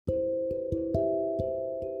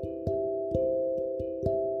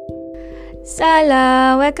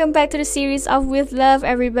Salam, welcome back to the series of With Love,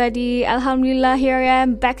 everybody. Alhamdulillah, here I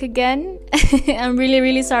am back again. I'm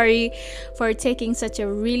really sorry for taking such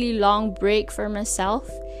a really long break for myself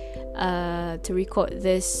to record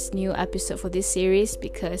this new episode for this series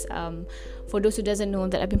because for those who doesn't know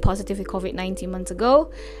that I've been positive with COVID-19 months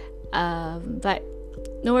ago, but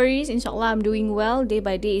no worries, inshallah I'm doing well. Day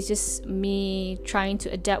by day, it's just me trying to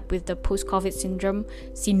adapt with the post-COVID symptom.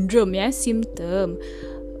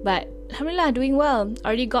 But alhamdulillah, doing well.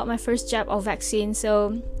 Already got my first jab of vaccine,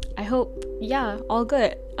 so I hope, all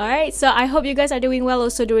good. Alright, so I hope you guys are doing well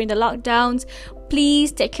also during the lockdowns.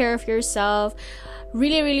 Please take care of yourself.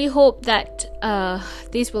 Really hope that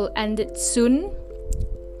this will end it soon.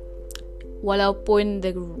 Walaupun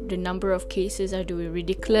the number of cases are doing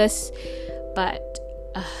ridiculous, but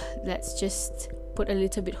let's just put a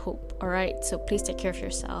little bit hope. Alright, so please take care of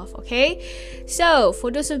yourself, okay? So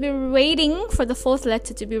for those who've been waiting for the fourth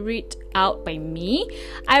letter to be read out by me,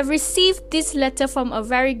 I've received this letter from a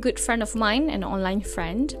very good friend of mine, an online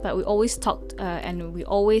friend, but we always talked and we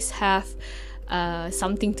always have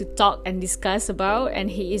something to talk and discuss about, and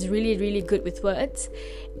he is really good with words.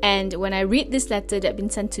 And when I read this letter that been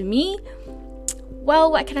sent to me,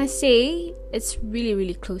 well, what can I say? It's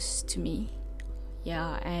really close to me.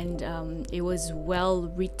 Yeah, and it was well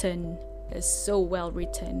written. It's so well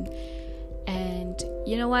written. And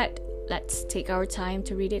you know what? Let's take our time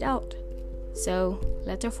to read it out. So,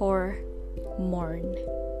 letter 4, Mourn.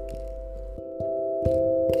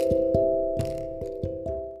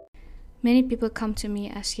 Many people come to me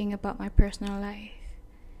asking about my personal life.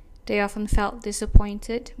 They often felt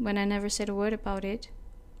disappointed when I never said a word about it.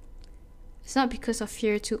 It's not because of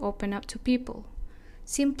fear to open up to people.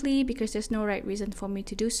 Simply because there's no right reason for me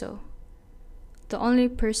to do so. The only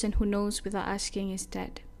person who knows without asking is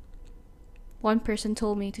dead. One person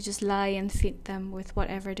told me to just lie and feed them with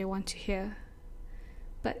whatever they want to hear.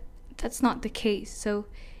 But that's not the case, so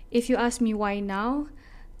if you ask me why now,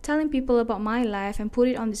 telling people about my life and put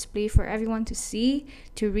it on display for everyone to see,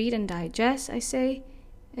 to read and digest, I say,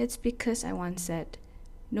 it's because I once said,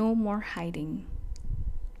 no more hiding.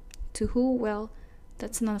 To who? Well,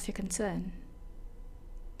 that's none of your concern.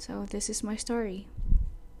 So this is my story.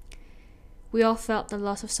 We all felt the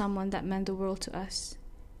loss of someone that meant the world to us.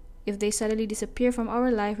 If they suddenly disappear from our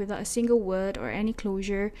life without a single word or any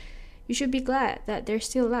closure, you should be glad that they're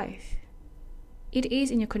still alive. It is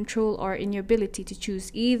in your control or in your ability to choose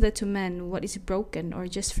either to mend what is broken or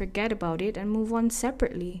just forget about it and move on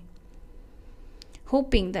separately,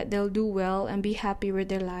 hoping that they'll do well and be happy with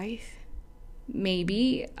their life.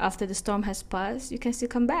 Maybe after the storm has passed, you can still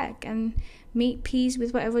come back and make peace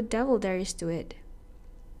with whatever devil there is to it.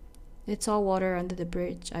 It's all water under the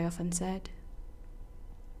bridge, I often said.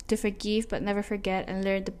 To forgive but never forget and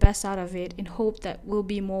learn the best out of it in hope that we'll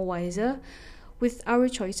be more wiser with our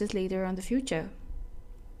choices later on the future.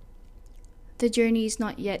 The journey is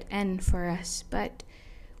not yet end for us, but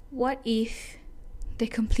what if they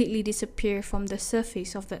completely disappear from the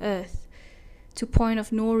surface of the earth to point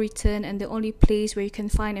of no return, and the only place where you can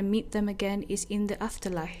find and meet them again is in the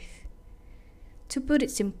afterlife? To put it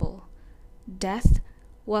simple, death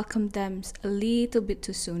welcomed them a little bit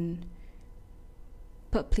too soon.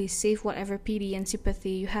 But please save whatever pity and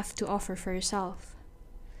sympathy you have to offer for yourself.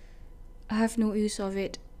 I have no use of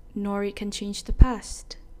it, nor it can change the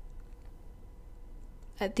past.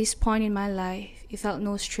 At this point in my life, it felt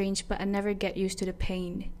no strange, but I never get used to the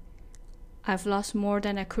pain. I've lost more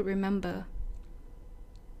than I could remember.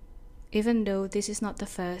 Even though this is not the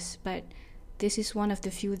first, but this is one of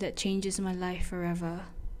the few that changes my life forever.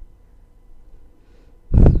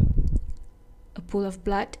 A pool of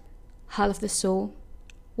blood, half of the soul,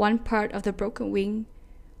 one part of the broken wing,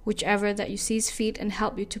 whichever that you sees fit and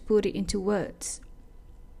help you to put it into words.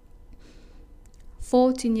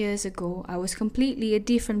 14 years ago, I was completely a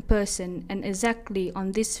different person, and exactly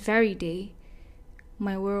on this very day,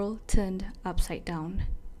 my world turned upside down.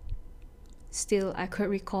 Still, I could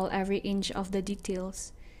recall every inch of the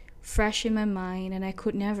details, fresh in my mind, and I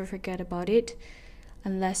could never forget about it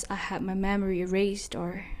unless I had my memory erased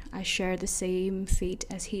or I share the same fate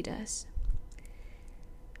as he does.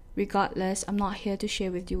 Regardless, I'm not here to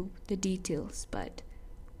share with you the details, but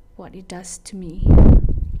what it does to me.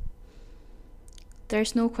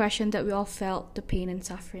 There's no question that we all felt the pain and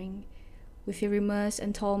suffering. We feel remorse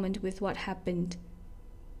and torment with what happened.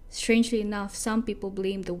 Strangely enough, some people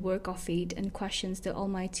blame the work of fate and questions the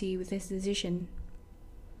Almighty with his decision.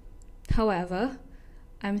 However,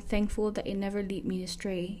 I'm thankful that it never led me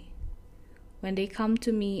astray. When they come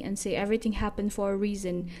to me and say everything happened for a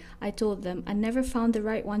reason, I told them I never found the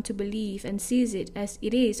right one to believe and sees it as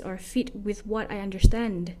it is or fit with what I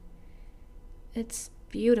understand. It's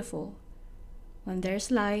beautiful. When there's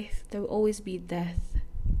life, there will always be death.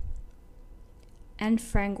 Anne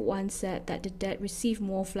Frank once said that the dead receive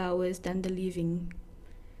more flowers than the living.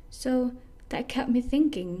 So that kept me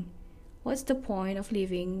thinking, what's the point of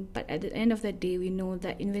living, but at the end of the day we know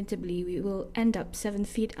that inevitably we will end up 7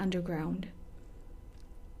 feet underground.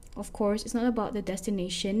 Of course, it's not about the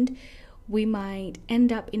destination. We might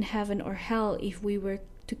end up in heaven or hell if we were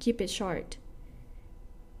to keep it short.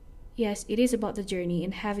 Yes, it is about the journey,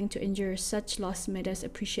 and having to endure such loss made us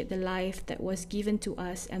appreciate the life that was given to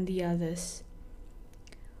us and the others.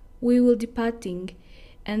 We will departing,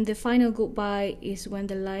 and the final goodbye is when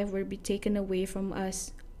the life will be taken away from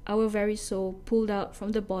us, our very soul pulled out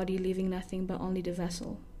from the body, leaving nothing but only the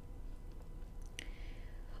vessel.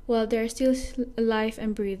 While they are still alive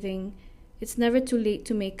and breathing, it's never too late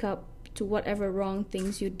to make up to whatever wrong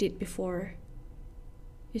things you did before.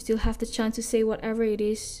 You still have the chance to say whatever it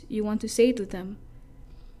is you want to say to them.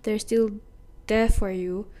 They're still there for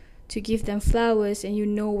you, to give them flowers, and you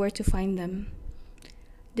know where to find them.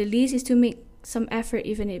 The least is to make some effort,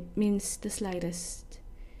 even if it means the slightest.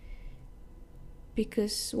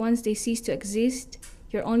 Because once they cease to exist,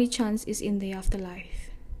 your only chance is in the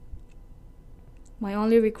afterlife. My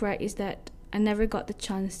only regret is that I never got the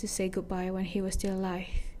chance to say goodbye when he was still alive.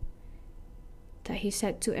 That he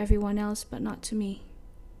said to everyone else, but not to me.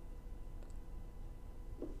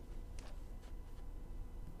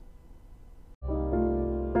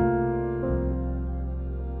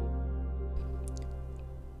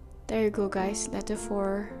 There you go, guys. Letter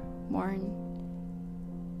 4, Morn.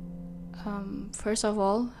 First of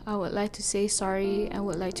all, I would like to say sorry and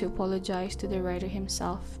would like to apologize to the writer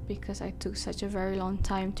himself because I took such a very long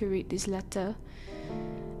time to read this letter.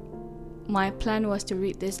 My plan was to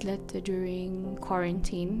read this letter during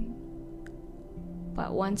quarantine,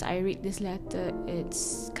 but once I read this letter,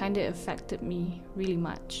 it's kind of affected me really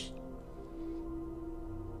much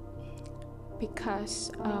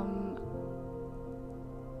because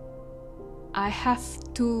I have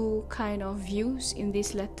two kind of views in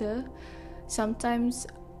this letter. Sometimes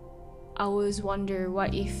I always wonder,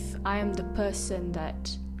 what if I am the person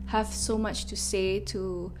that have so much to say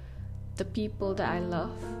to the people that I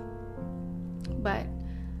love, but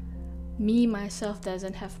me myself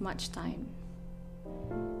doesn't have much time?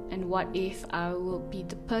 And what if I will be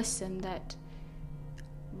the person that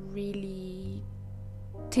really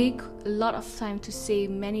take a lot of time to say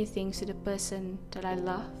many things to the person that I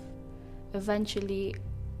love? Eventually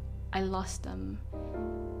I lost them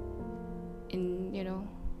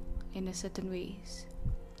in a certain ways.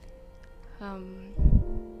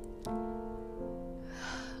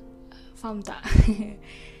 Faham tak?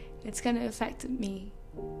 It's kind of affected me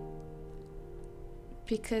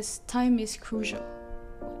because time is crucial.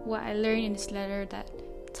 What I learned in this letter, that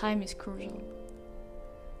time is crucial.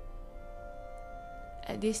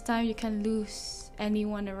 At this time you can lose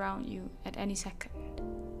anyone around you at any second.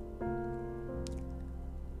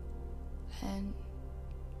 And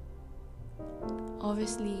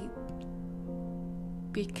obviously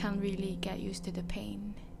we can't really get used to the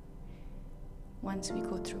pain once we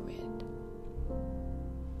go through it.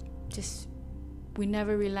 Just we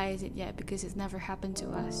never realize it yet because it's never happened to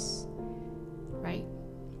us, right?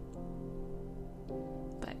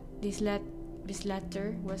 But this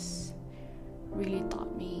letter was really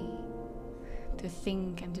taught me to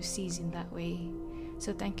think and to seize in that way.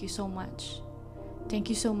 So thank you so much. Thank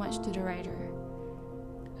you so much to the writer.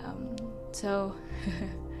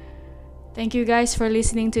 Thank you guys for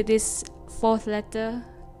listening to this 4th letter.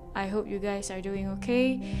 I hope you guys are doing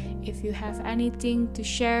okay. If you have anything to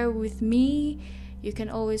share with me, you can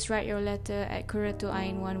always write your letter at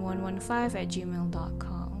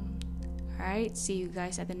kuratoain1115@gmail.com. Alright, see you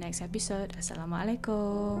guys at the next episode.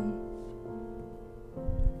 Assalamualaikum.